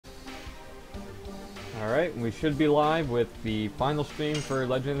Alright, we should be live with the final stream for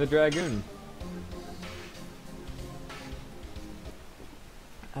Legend of the Dragoon.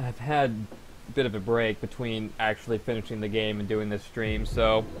 I've had a bit of a break between actually finishing the game and doing this stream,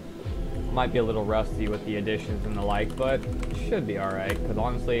 so might be a little rusty with the additions and the like, but it should be alright, because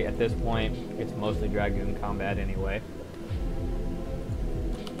honestly, at this point, it's mostly Dragoon combat anyway.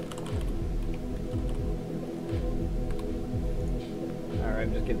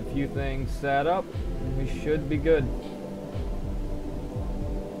 Alright, just getting a few things set up, and we should be good.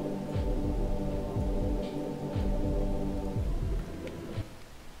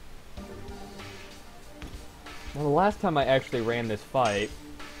 Now, the last time I actually ran this fight,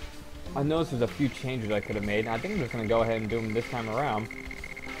 I noticed there's a few changes I could have made, and I think I'm just going to go ahead and do them this time around.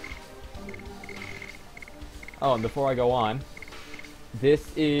 Oh, and before I go on,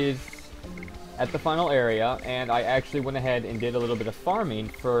 this is at the final area, and I actually went ahead and did a little bit of farming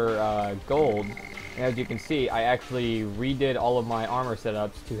for gold. And as you can see, I actually redid all of my armor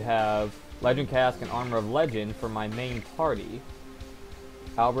setups to have Legend Cask and Armor of Legend for my main party.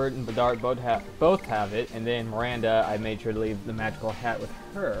 Albert and Bedart both have it, and then Miranda, I made sure to leave the magical hat with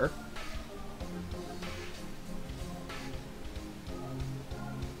her.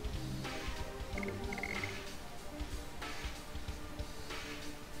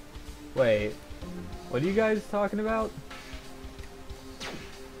 Wait, what are you guys talking about?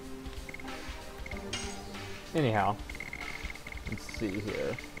 Anyhow, let's see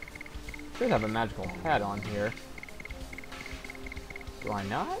here. Should have a magical hat on here. Do I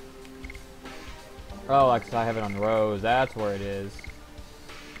not? Oh, like I have it on Rose. That's where it is.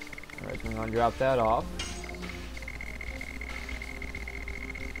 Alright, so I'm going to drop that off.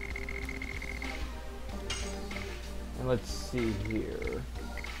 And let's see here.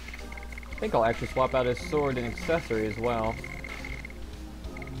 I think I'll actually swap out his sword and accessory as well.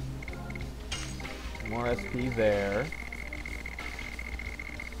 More SP there.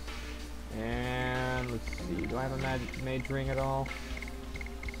 And let's see, do I have a mage ring at all?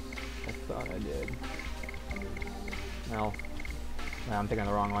 I thought I did. No, I'm thinking of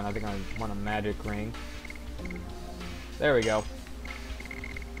the wrong one. I think I want a magic ring. There we go.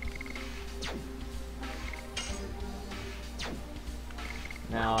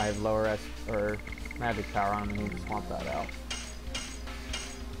 Now I have lower magic power on him, and I need to swap that out.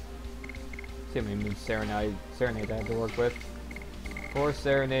 See how many serenades I have to work with. 4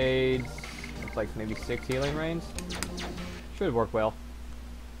 serenades. Looks like maybe 6 healing rains. Should work well.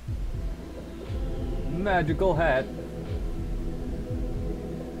 Magical hat.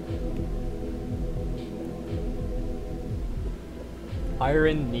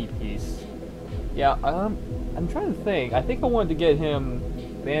 Iron knee piece. Yeah, I'm trying to think. I think I wanted to get him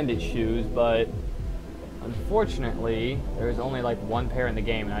bandit shoes, but unfortunately, there's only like one pair in the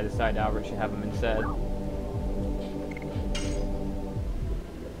game, and I decided Albert should have them instead.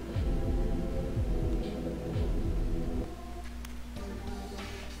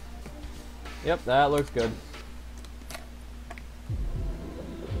 Yep, that looks good.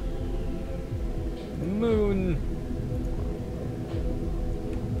 Moon.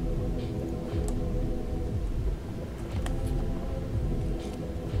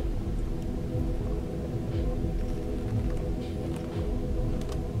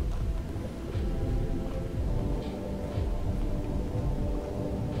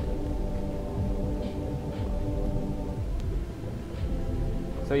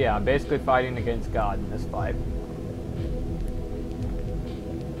 So yeah, I'm basically fighting against God in this fight.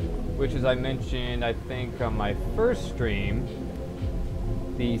 Which, as I mentioned, I think on my first stream,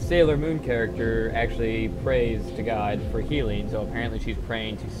 the Sailor Moon character actually prays to God for healing, so apparently she's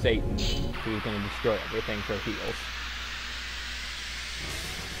praying to Satan, who's going to destroy everything for heals.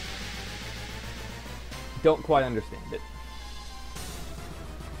 Don't quite understand it.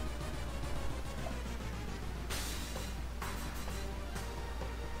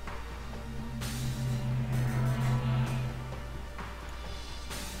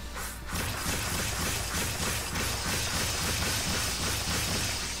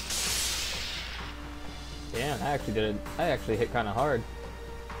 Damn, I actually hit kind of hard.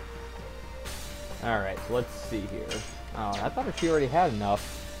 Alright, so let's see here. Oh, I thought she already had enough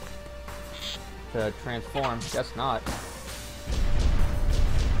to transform. Guess not.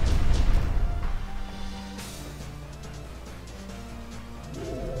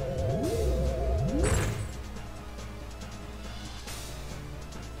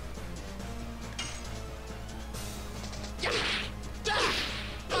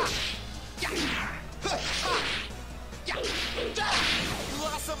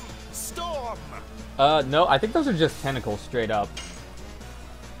 storm. No, I think those are just tentacles straight up.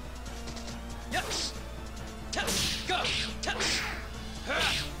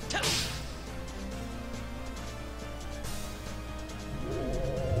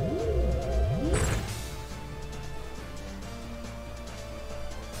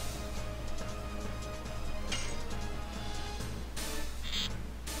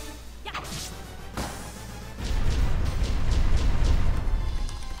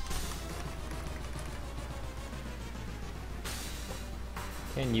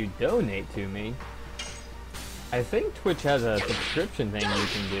 Can you donate to me? I think Twitch has a subscription thing you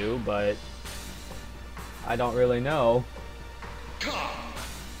can do, but I don't really know.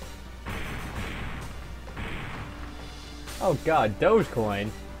 Oh god, Dogecoin.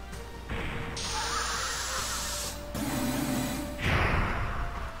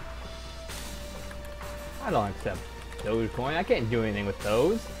 I don't accept Dogecoin. I can't do anything with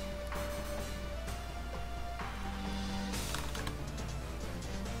those.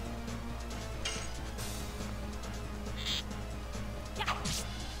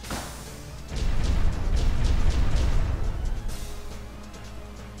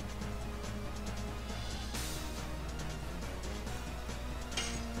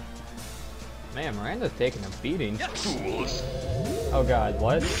 Man, Miranda's taking a beating. Fools. Oh god,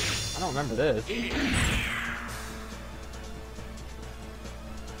 what? I don't remember this.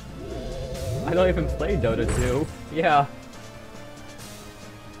 I don't even play Dota 2. Yeah.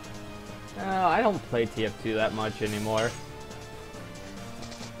 I don't play TF2 that much anymore.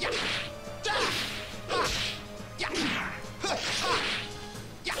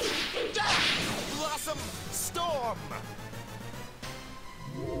 Blossom Storm.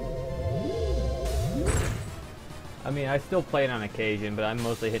 I mean, I still play it on occasion, but I'm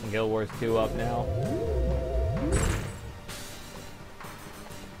mostly hitting Guild Wars 2 up now.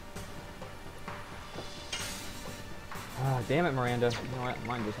 Ah, damn it, Miranda. You know what?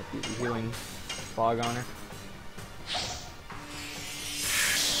 Mine just have to be healing fog on her.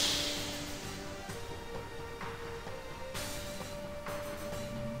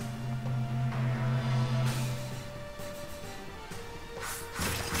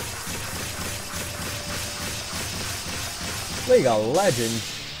 League of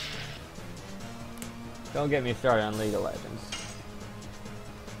Legends. Don't get me started on League of Legends.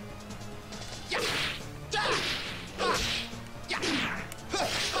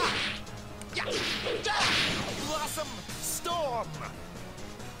 Blossom Storm.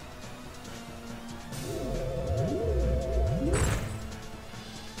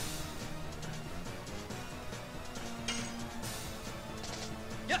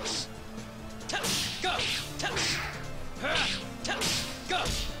 Yes. Go. Go.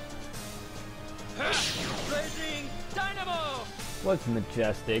 Blazing Dynamo. What's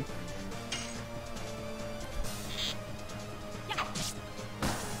Majestic?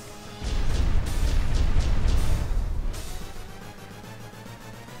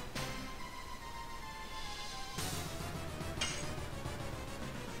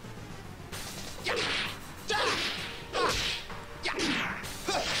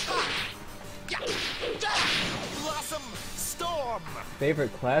 Blossom Storm.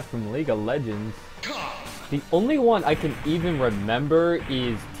 Favorite class from League of Legends? The only one I can even remember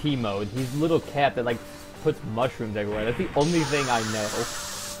is T-Mode. He's a little cat that like puts mushrooms everywhere. That's the only thing I know.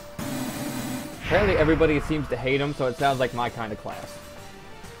 Apparently everybody seems to hate him, so it sounds like my kind of class.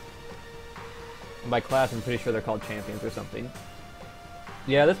 And by class, I'm pretty sure they're called champions or something.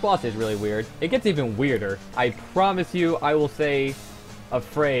 Yeah, this boss is really weird. It gets even weirder. I promise you, I will say a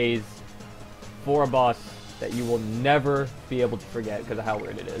phrase for a boss that you will never be able to forget because of how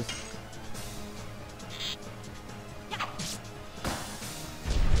weird it is.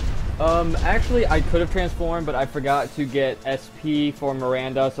 Actually, I could have transformed, but I forgot to get SP for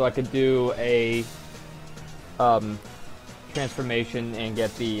Miranda so I could do a, transformation and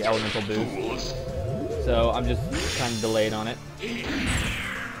get the elemental boost. So I'm just kind of delayed on it.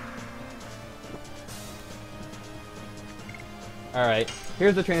 Alright,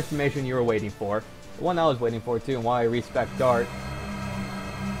 here's the transformation you were waiting for. The one I was waiting for too, and why I respect Dart.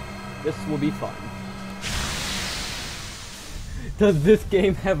 This will be fun. Does this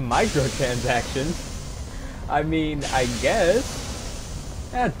game have microtransactions? I mean, I guess.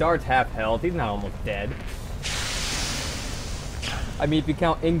 Dart's half health, he's not almost dead. I mean, if you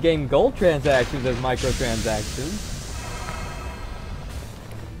count in-game gold transactions as microtransactions.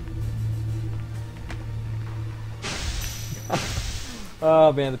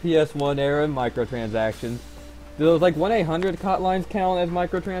 Oh man, the PS1 era microtransactions. Do those like 1-800 hotlines count as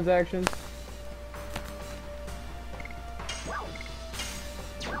microtransactions?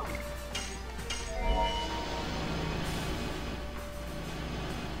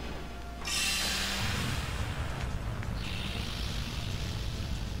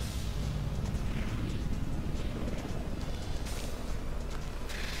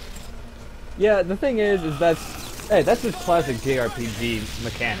 Yeah, the thing is that's just classic JRPG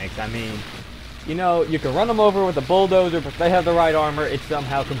mechanics. I mean, you know, you can run them over with a bulldozer, but if they have the right armor, it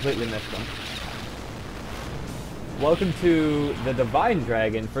somehow completely missed them. Welcome to the Divine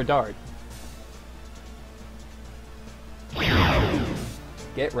Dragon for Dart.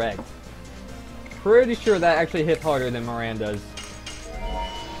 Get wrecked. Pretty sure that actually hits harder than Miranda's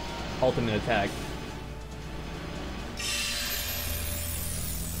ultimate attack.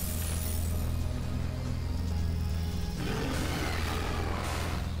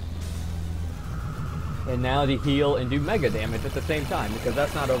 And now to heal and do mega damage at the same time, because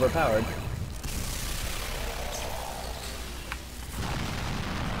that's not overpowered.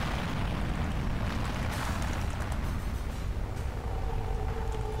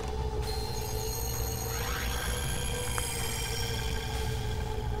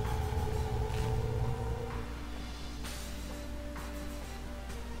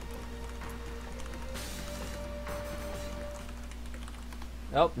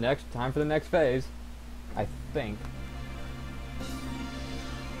 Oh, time for the next phase. I think.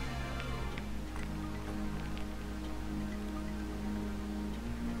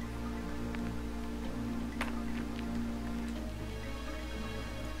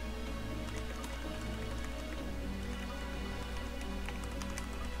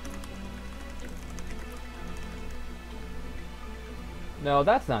 No,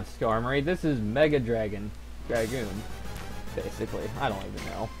 that's not Stormery. This is Mega Dragoon, basically. I don't even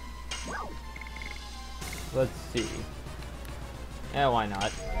know. Let's see. Eh, why not?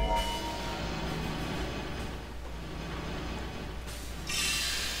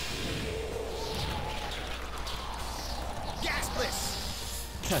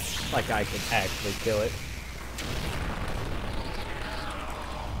 Gasless! Like I could actually kill it.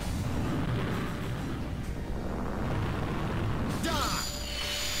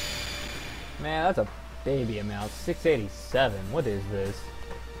 Man, that's a baby amount. 687. What is this?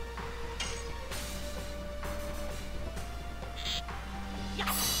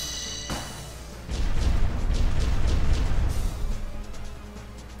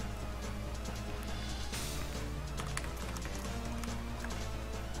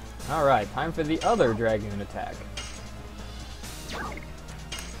 Alright, time for the other Dragoon attack.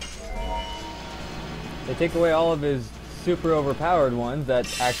 They take away all of his super overpowered ones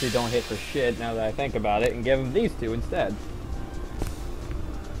that actually don't hit for shit now that I think about it, and give him these two instead.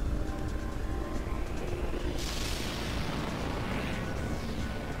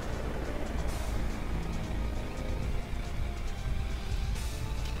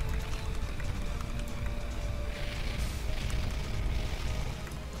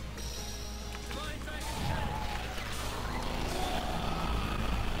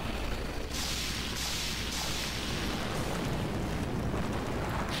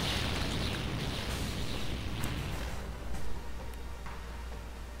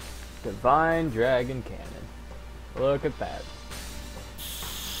 Divine Dragon Cannon. Look at that.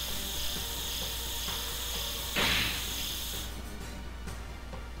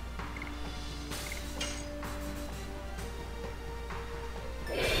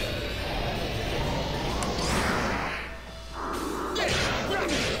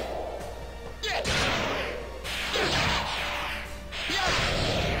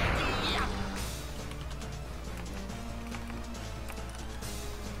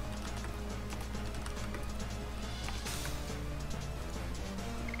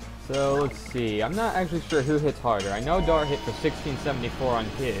 So let's see, I'm not actually sure who hits harder. I know Dar hit for 1674 on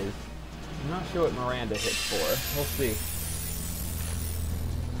his. I'm not sure what Miranda hits for. We'll see.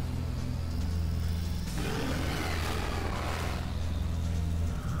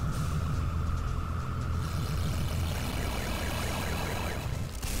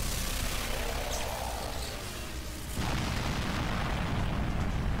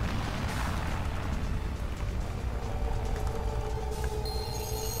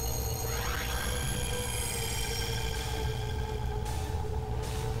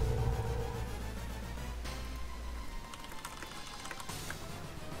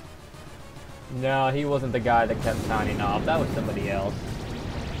 No, he wasn't the guy that kept signing off. That was somebody else.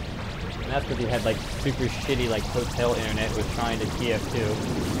 And that's because he had like super shitty like hotel internet was trying to TF2.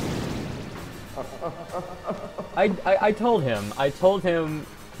 I told him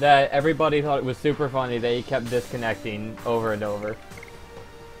that everybody thought it was super funny that he kept disconnecting over and over.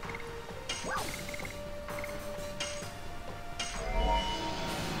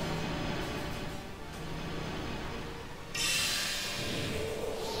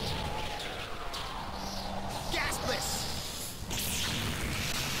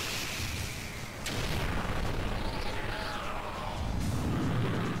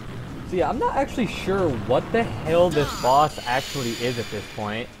 So yeah, I'm not actually sure what the hell this boss actually is at this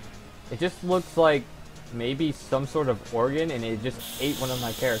point. It just looks like maybe some sort of organ, and it just ate one of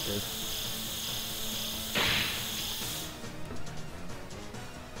my characters.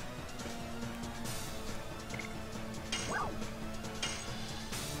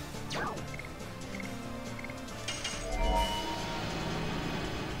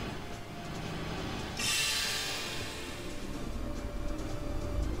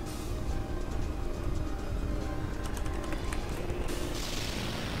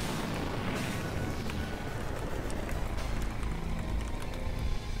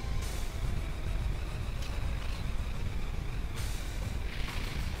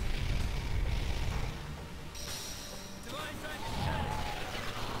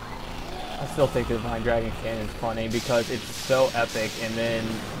 I still think the Divine Dragon Cannon is funny because it's so epic, and then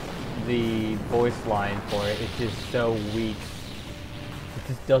the voice line for it is just so weak. It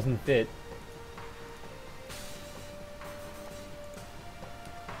just doesn't fit.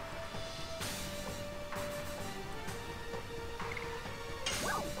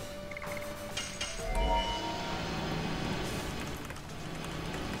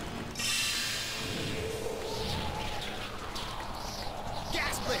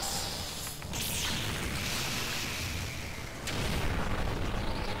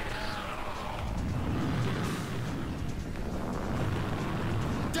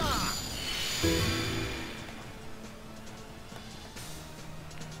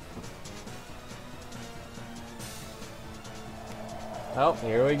 Oh,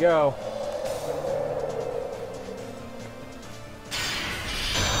 here we go.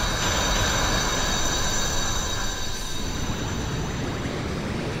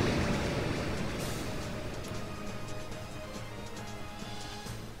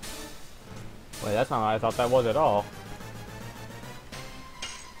 Wait, that's not what I thought that was at all.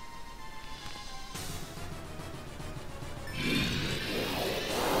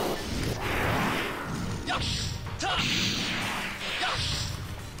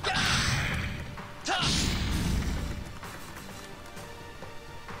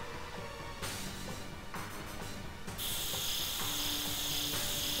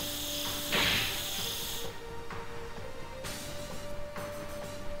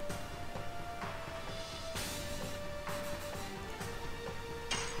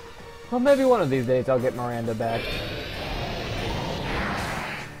 Well, maybe one of these days I'll get Miranda back.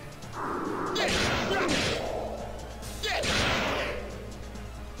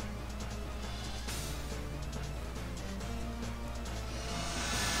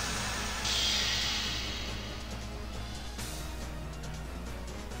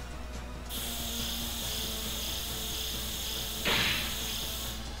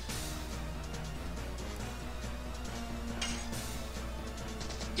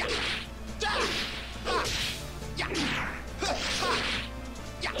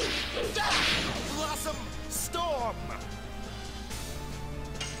 Blossom Storm!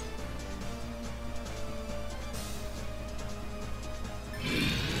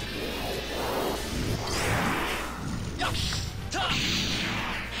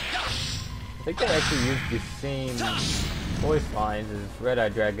 I think they actually used the same voice lines as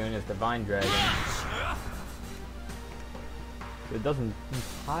Red-Eyed Dragoon as Divine Dragon. It doesn't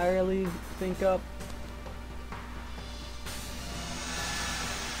entirely sync up.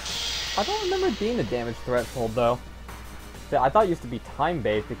 I don't remember it being a damage threshold though. I thought it used to be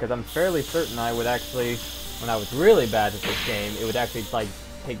time-based because I'm fairly certain I would actually, when I was really bad at this game, it would actually like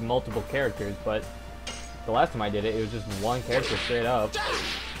take multiple characters, but the last time I did it, it was just one character straight up.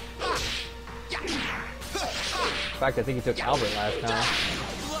 In fact, I think he took Albert last time.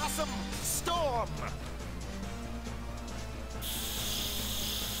 Blossom Storm!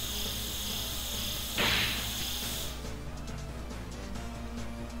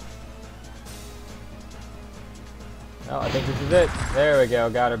 Oh, I think this is it. There we go,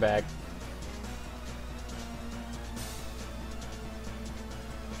 got her back.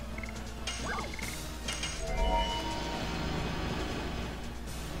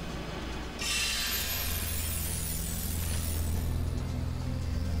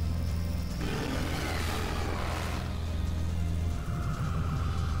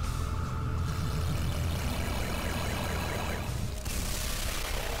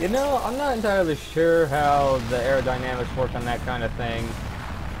 You know, I'm not entirely sure how the aerodynamics work on that kind of thing,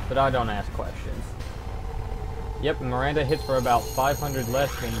 but I don't ask questions. Yep, Miranda hits for about 500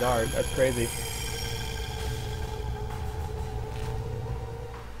 less than Dart. That's crazy.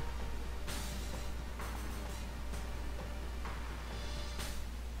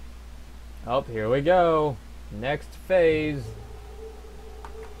 Oh, here we go. Next phase.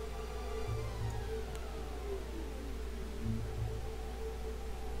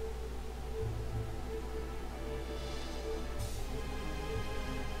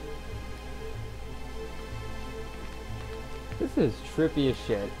 This is trippy as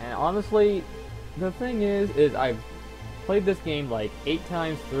shit, and honestly, the thing is I've played this game like 8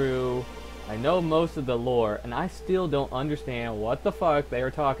 times through, I know most of the lore, and I still don't understand what the fuck they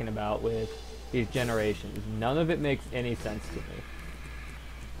were talking about with these generations. None of it makes any sense to me.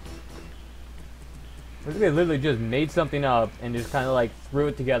 I think they literally just made something up and just kind of like threw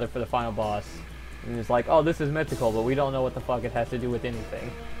it together for the final boss. And it's like, oh, this is mythical, but we don't know what the fuck it has to do with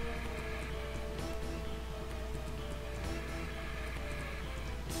anything.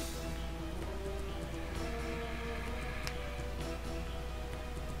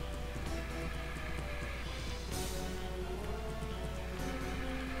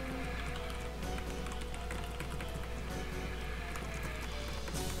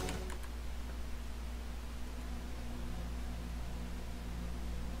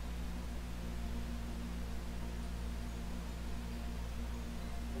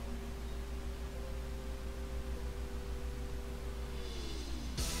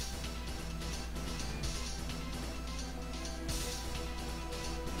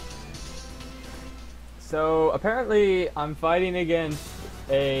 So apparently I'm fighting against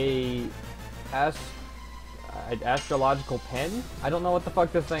a an astrological pen. I don't know what the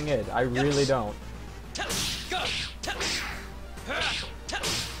fuck this thing is. I really don't.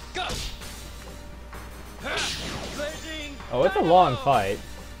 Oh, it's a long fight.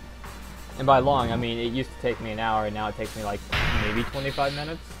 And by long, I mean it used to take me an hour, and now it takes me like maybe 25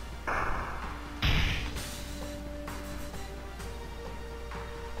 minutes.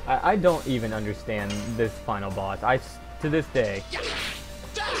 I don't even understand this final boss. To this day.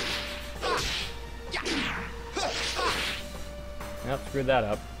 Yep, screwed that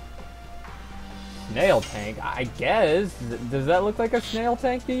up. Snail tank, I guess. Does that look like a snail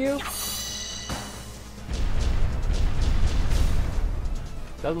tank to you?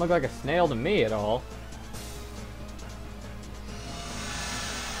 Doesn't look like a snail to me at all.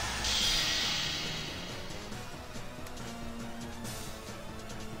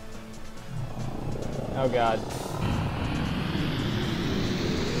 Oh god.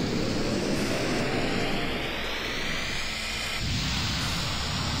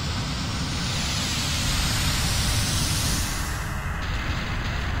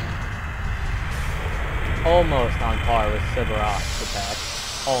 Almost on par with Sivarot's attack.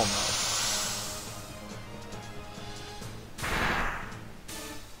 Almost.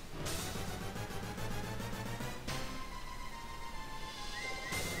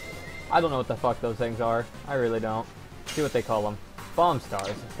 I don't know what the fuck those things are. I really don't. See what they call them. Bomb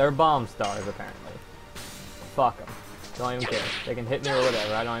stars. They're bomb stars, apparently. Fuck them. Don't even care. They can hit me or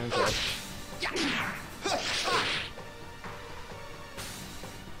whatever. I don't even care.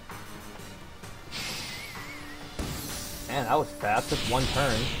 Man, that was fast. Just one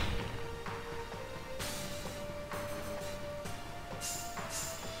turn.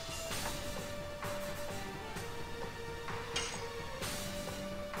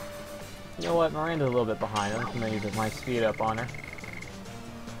 You know what? Miranda's a little bit behind. I'm gonna use my speed up on her.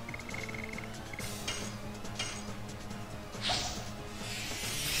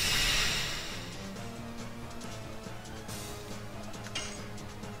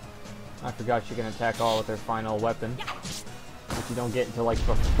 I forgot she can attack all with her final weapon, which you don't get until like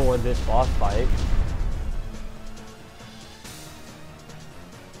before this boss fight.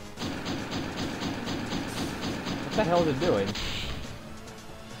 What the hell is it doing?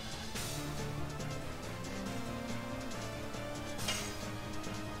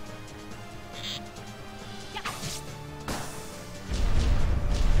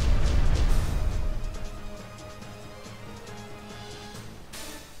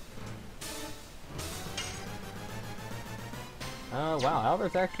 Wow,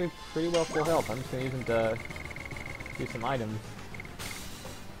 Albert's actually pretty well full health. I'm just gonna use him to do some items.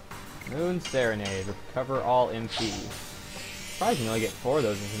 Moon Serenade, recover all MP. Surprised you only get 4 of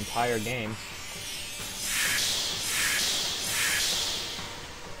those in this entire game.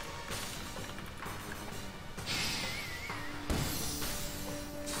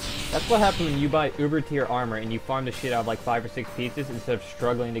 That's what happens when you buy Uber tier armor and you farm the shit out of like 5 or 6 pieces instead of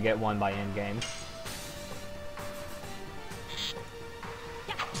struggling to get one by end game.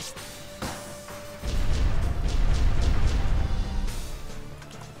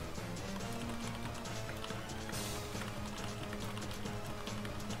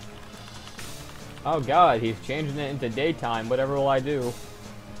 Oh god, he's changing it into daytime. Whatever will I do?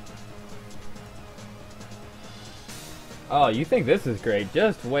 Oh, you think this is great?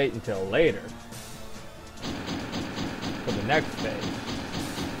 Just wait until later. For the next phase.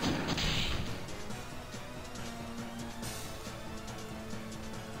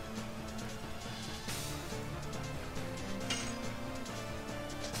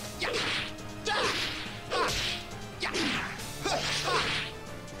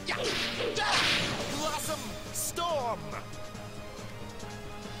 Storm!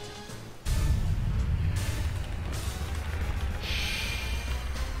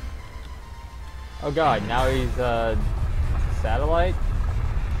 Oh god, now he's satellite?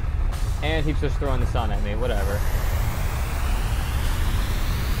 And he's just throwing the sun at me, whatever.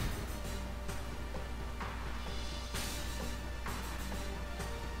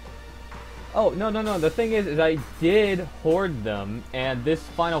 Oh, no, the thing is I did hoard them, and this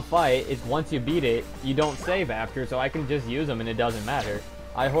final fight is once you beat it, you don't save after, so I can just use them and it doesn't matter.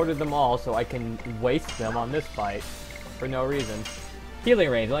 I hoarded them all so I can waste them on this fight for no reason. Healing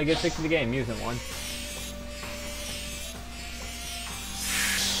range, only get 6 in the game, using one.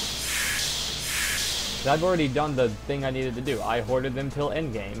 I've already done the thing I needed to do. I hoarded them till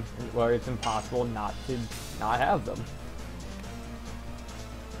endgame, where it's impossible not to not have them.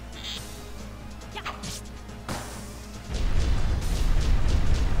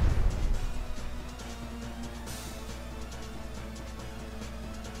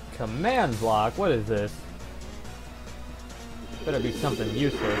 Command block? What is this? Better be something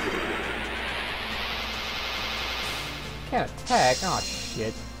useless. Can't attack? Oh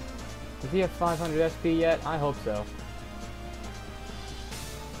shit. Does he have 500 SP yet? I hope so.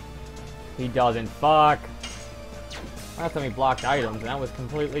 He doesn't. Fuck. Last time he blocked items, and that was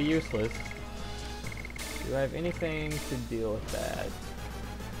completely useless. Do I have anything to deal with that?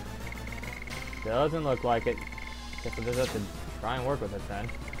 Doesn't look like it. Guess we'll just have to try and work with it then.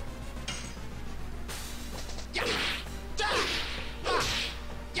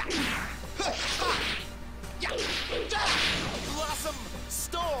 Blossom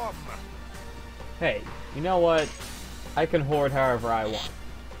Storm! Hey, you know what? I can hoard however I want.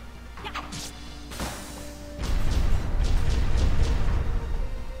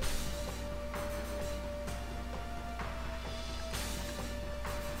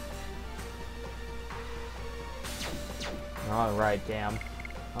 Alright, damn.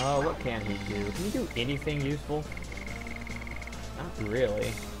 Oh, what can he do? Can he do anything useful? Not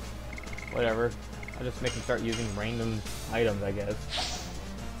really. Whatever. I'll just make him start using random items, I guess.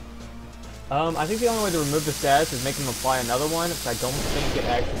 I think the only way to remove the status is make him apply another one, because I don't think it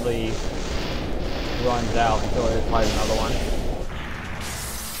actually runs out until it applies another one.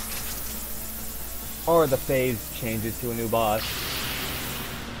 Or the phase changes to a new boss.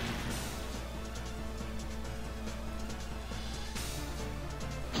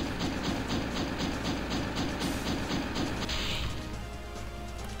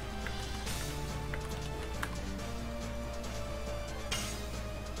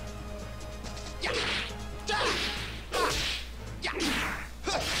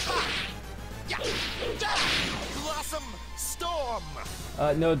 Blossom Storm!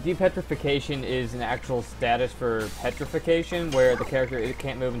 No, depetrification is an actual status for petrification, where the character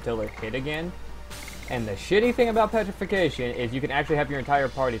can't move until they're hit again. And the shitty thing about petrification is you can actually have your entire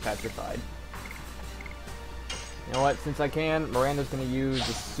party petrified. You know what, since I can, Miranda's gonna use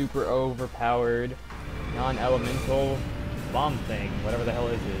the super overpowered, non-elemental bomb thing, whatever the hell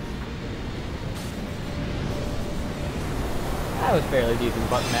this is. That was fairly decent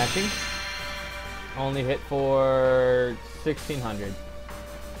button matching. Only hit for 1600.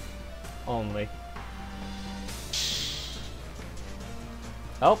 Only.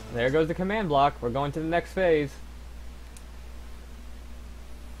 Oh, there goes the command block. We're going to the next phase.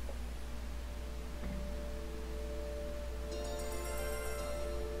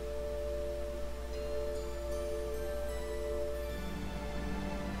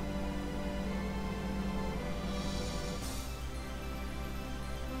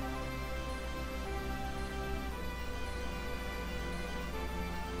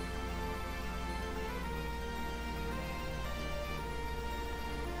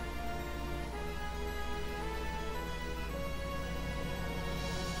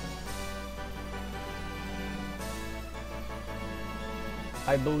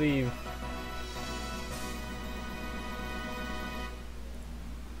 I believe.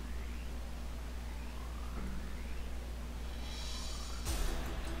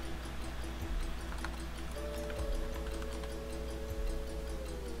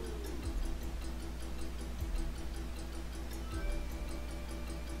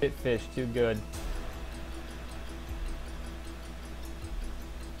 Hit fish, too good.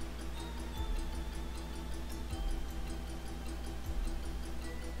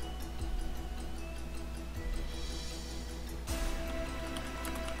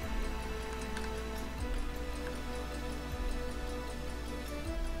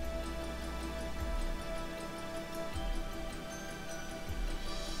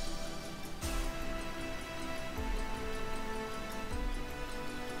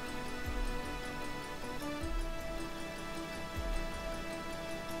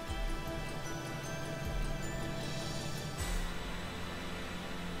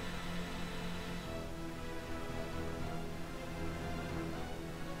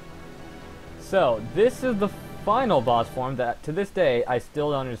 So, this is the final boss form that, to this day, I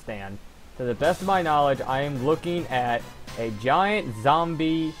still don't understand. To the best of my knowledge, I am looking at a giant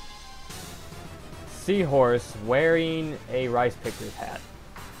zombie seahorse wearing a rice picker's hat.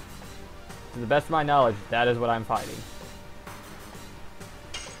 To the best of my knowledge, that is what I'm fighting.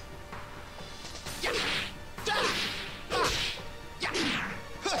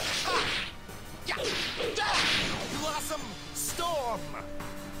 Blossom Storm!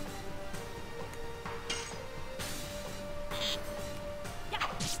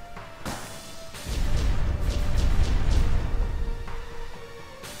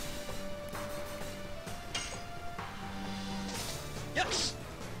 Yep,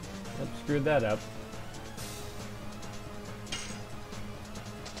 screwed that up.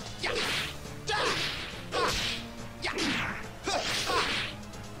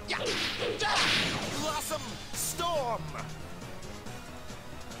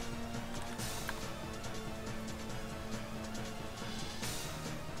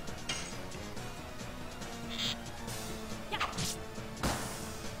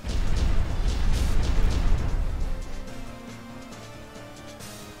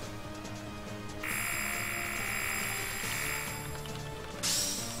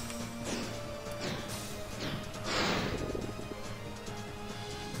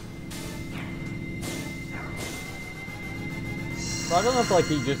 So I don't know if like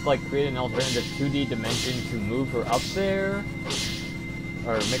he just like created an alternative 2D dimension to move her up there,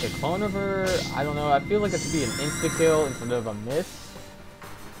 or make a clone of her. I don't know. I feel like it should be an insta kill instead of a miss.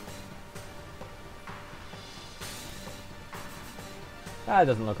 That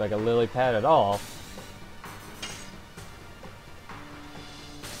doesn't look like a lily pad at all.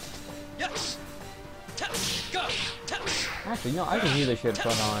 Yes. Go. Actually, no, I can really should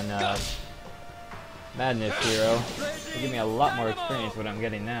put on Madness Hero. It'll give me a lot more experience than what I'm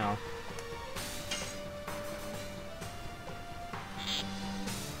getting now.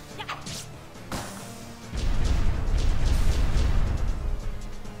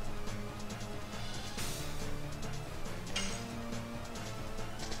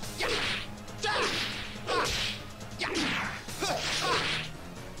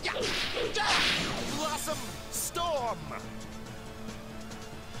 Blossom Storm!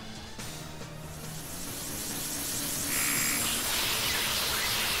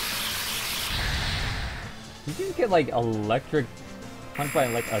 Did you get like electric punched by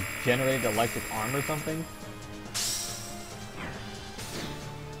like a generated electric arm or something?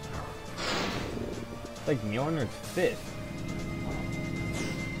 It's like Mjolnir's fist.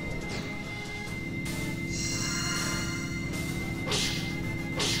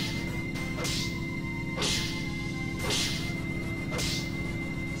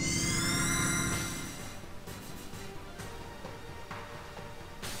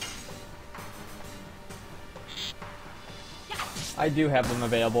 I do have them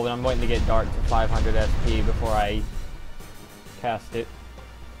available, but I'm waiting to get Dart to 500 SP before I cast it.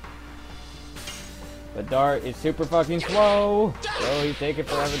 But Dart is super fucking slow, so he's taking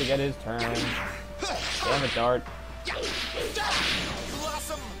forever to get his turn. Damn it, Dart.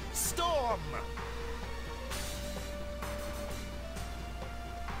 Blossom Storm!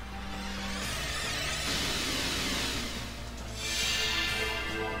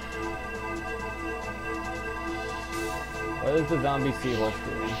 What is the zombie seahorse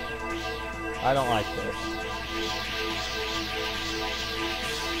doing? I don't like this.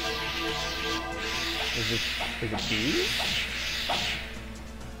 Is it bees?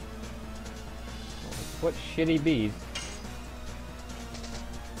 What shitty bees?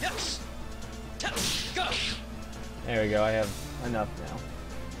 Yes. Go. There we go, I have enough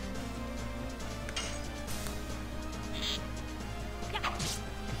now.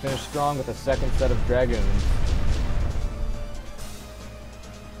 Finish strong with a second set of Dragoons.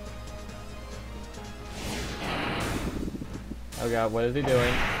 Oh god, what is he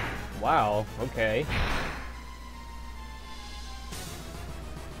doing? Wow, okay.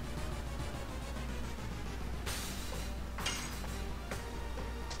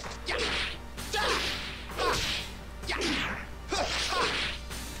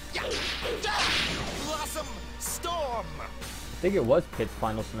 Blossom Storm! I think it was Pit's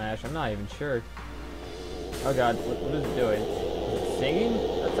final smash, I'm not even sure. Oh god, what is it doing? Is it singing?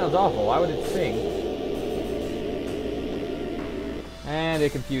 That sounds awful, why would it sing? And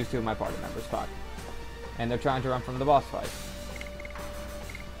it confused two of my party members, fuck. And they're trying to run from the boss fight.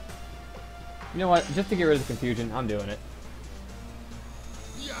 You know what, just to get rid of the confusion, I'm doing it.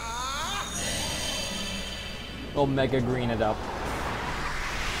 We'll mega green it up.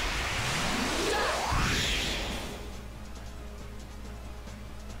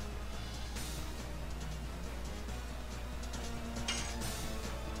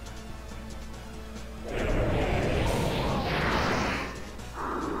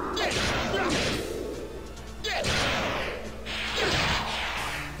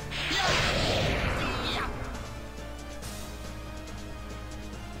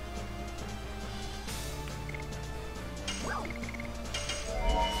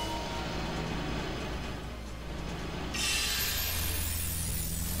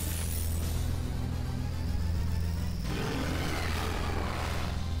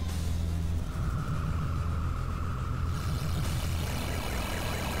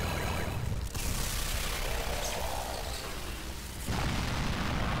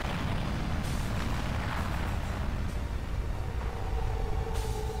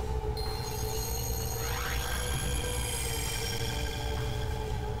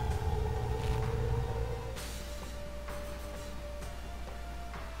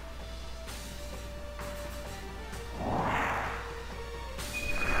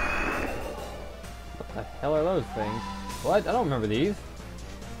 What the hell are those things? What? I don't remember these.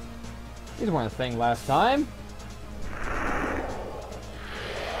 These weren't a thing last time.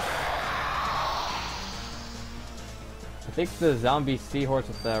 I think the zombie seahorse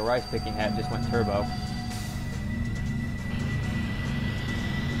with the rice picking hat just went turbo.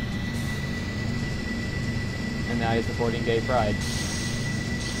 And now he's supporting gay pride.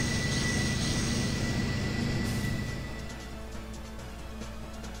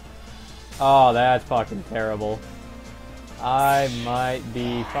 Oh, that's fucking terrible. I might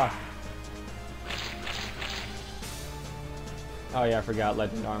be fucked. Oh yeah, I forgot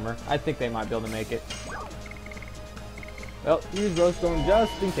Legend Armor. I think they might be able to make it. Well, use Rose Storm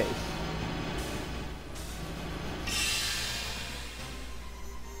just in case.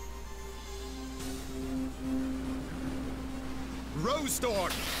 Rose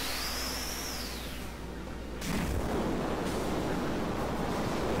Storm.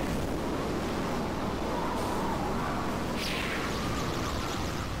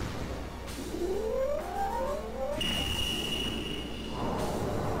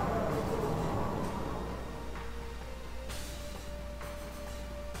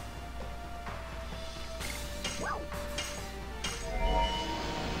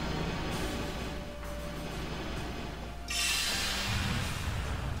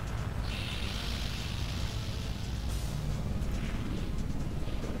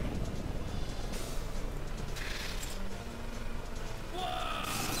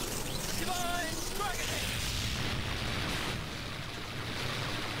 Divine Dragon!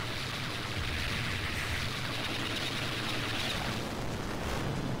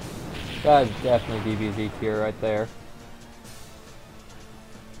 That's definitely DBZ tier right there.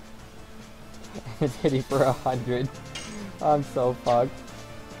 It's hitting for 100. I'm so fucked.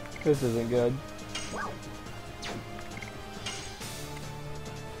 This isn't good.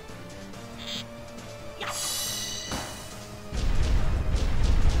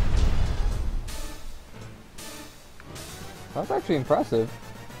 That's actually impressive.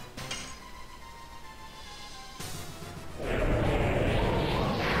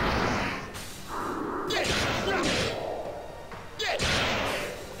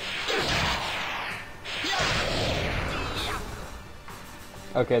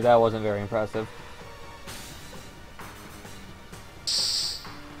 Okay, that wasn't very impressive.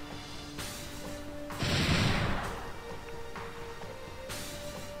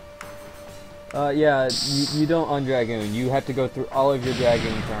 Yeah, you don't un-Dragoon. You have to go through all of your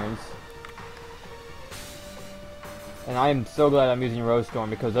Dragoon turns. And I am so glad I'm using Rose Storm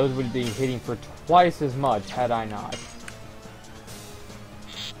because those would be hitting for twice as much had I not.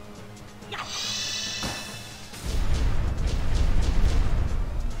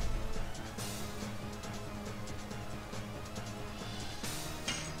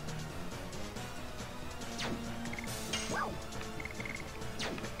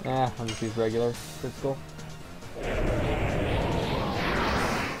 I'll just use regular critical.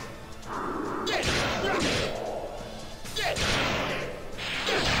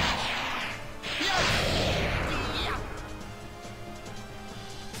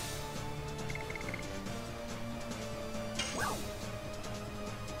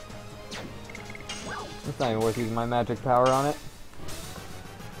 It's not even worth using my magic power on it.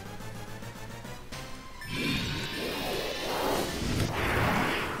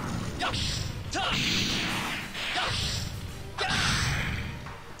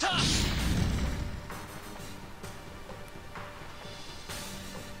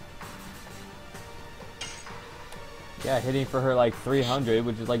 Yeah, hitting for her like 300,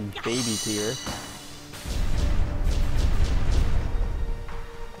 which is like baby tier.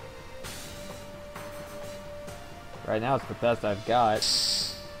 Right now it's the best I've got.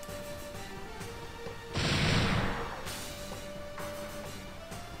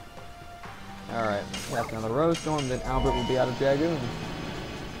 Alright, cast another Rose Storm, then Albert will be out of Dragoon.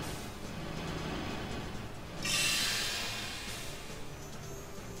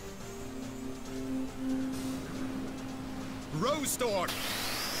 Rose Storm.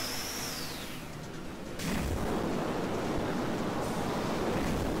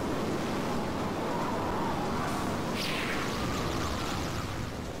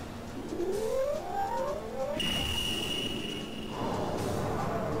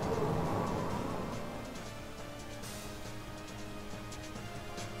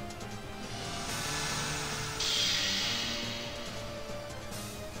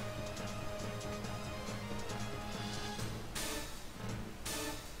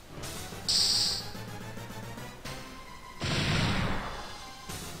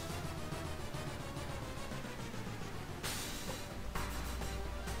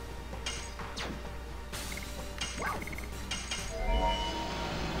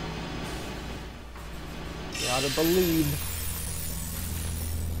 Gotta believe.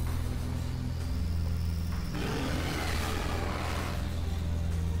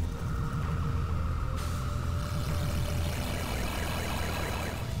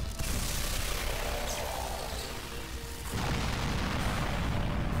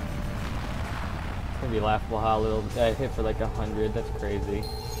 It's gonna be laughable how little I hit for like 100. That's crazy.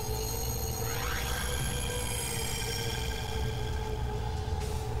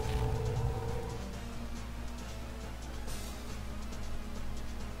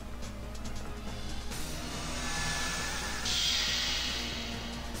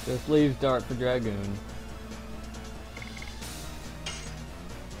 Just leaves Dart for Dragoon.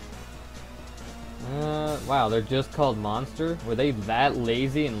 Wow, they're just called Monster? Were they that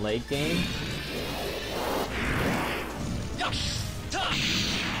lazy in late game?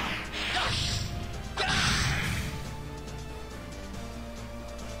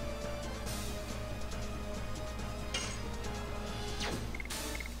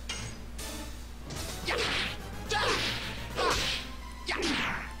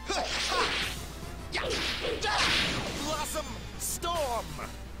 Blossom Storm!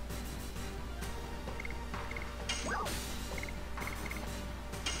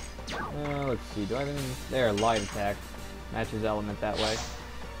 Let's see, do I have any... There, light attack. Matches element that way.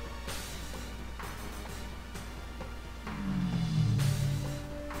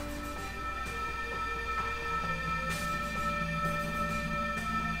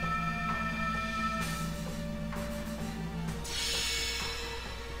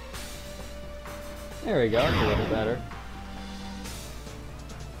 There we go, that's a little better.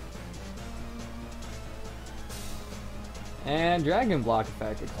 And Dragon Block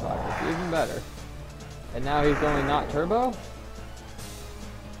effect expires, even better. And now he's going not turbo?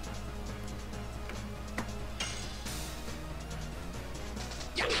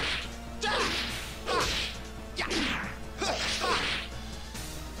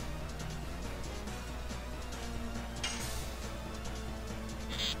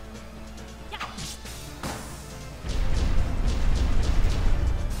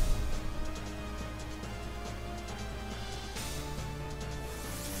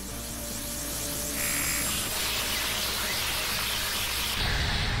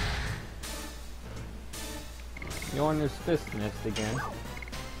 Yorner's Fist missed again.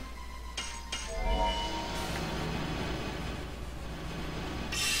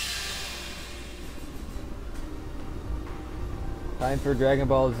 Time for Dragon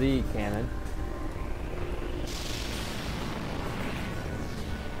Ball Z cannon.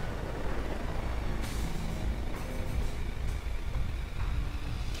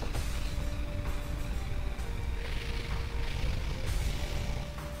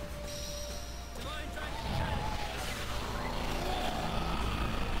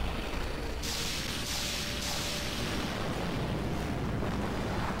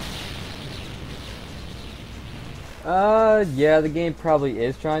 Yeah, the game probably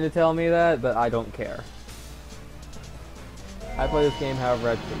is trying to tell me that, but I don't care. I play this game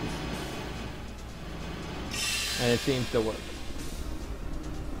however I please. And it seems to work.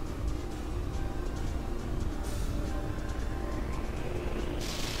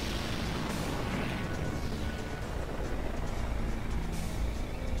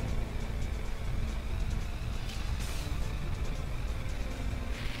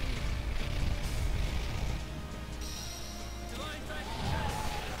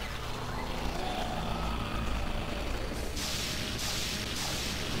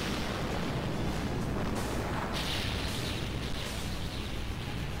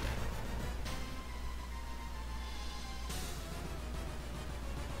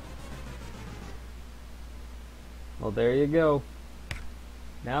 Well, there you go.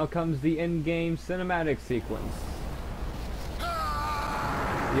 Now comes the in-game cinematic sequence.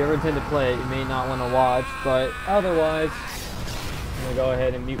 If you ever intend to play it, you may not want to watch, but otherwise, I'm going to go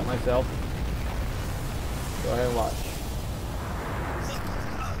ahead and mute myself. Go ahead and watch.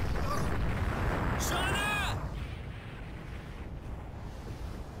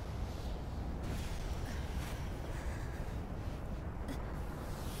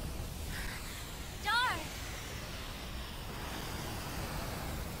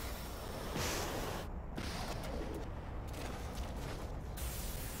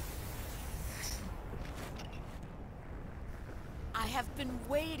 I have been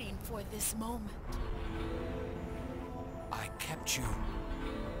waiting for this moment. I kept you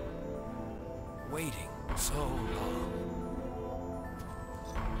waiting so long.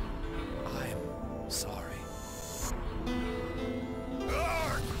 I'm sorry.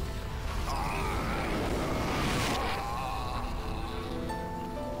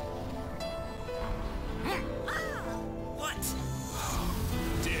 What?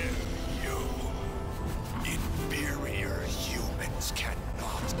 Dare you? Inferior humans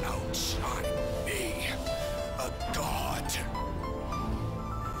cannot outshine me, a god.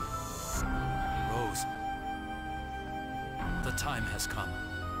 Rose, the time has come.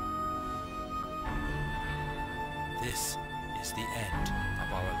 This is the end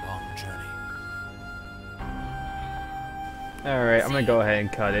of our long journey. Alright, I'm gonna go ahead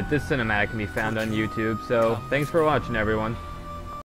and cut it. This cinematic can be found on YouTube, so thanks for watching, everyone.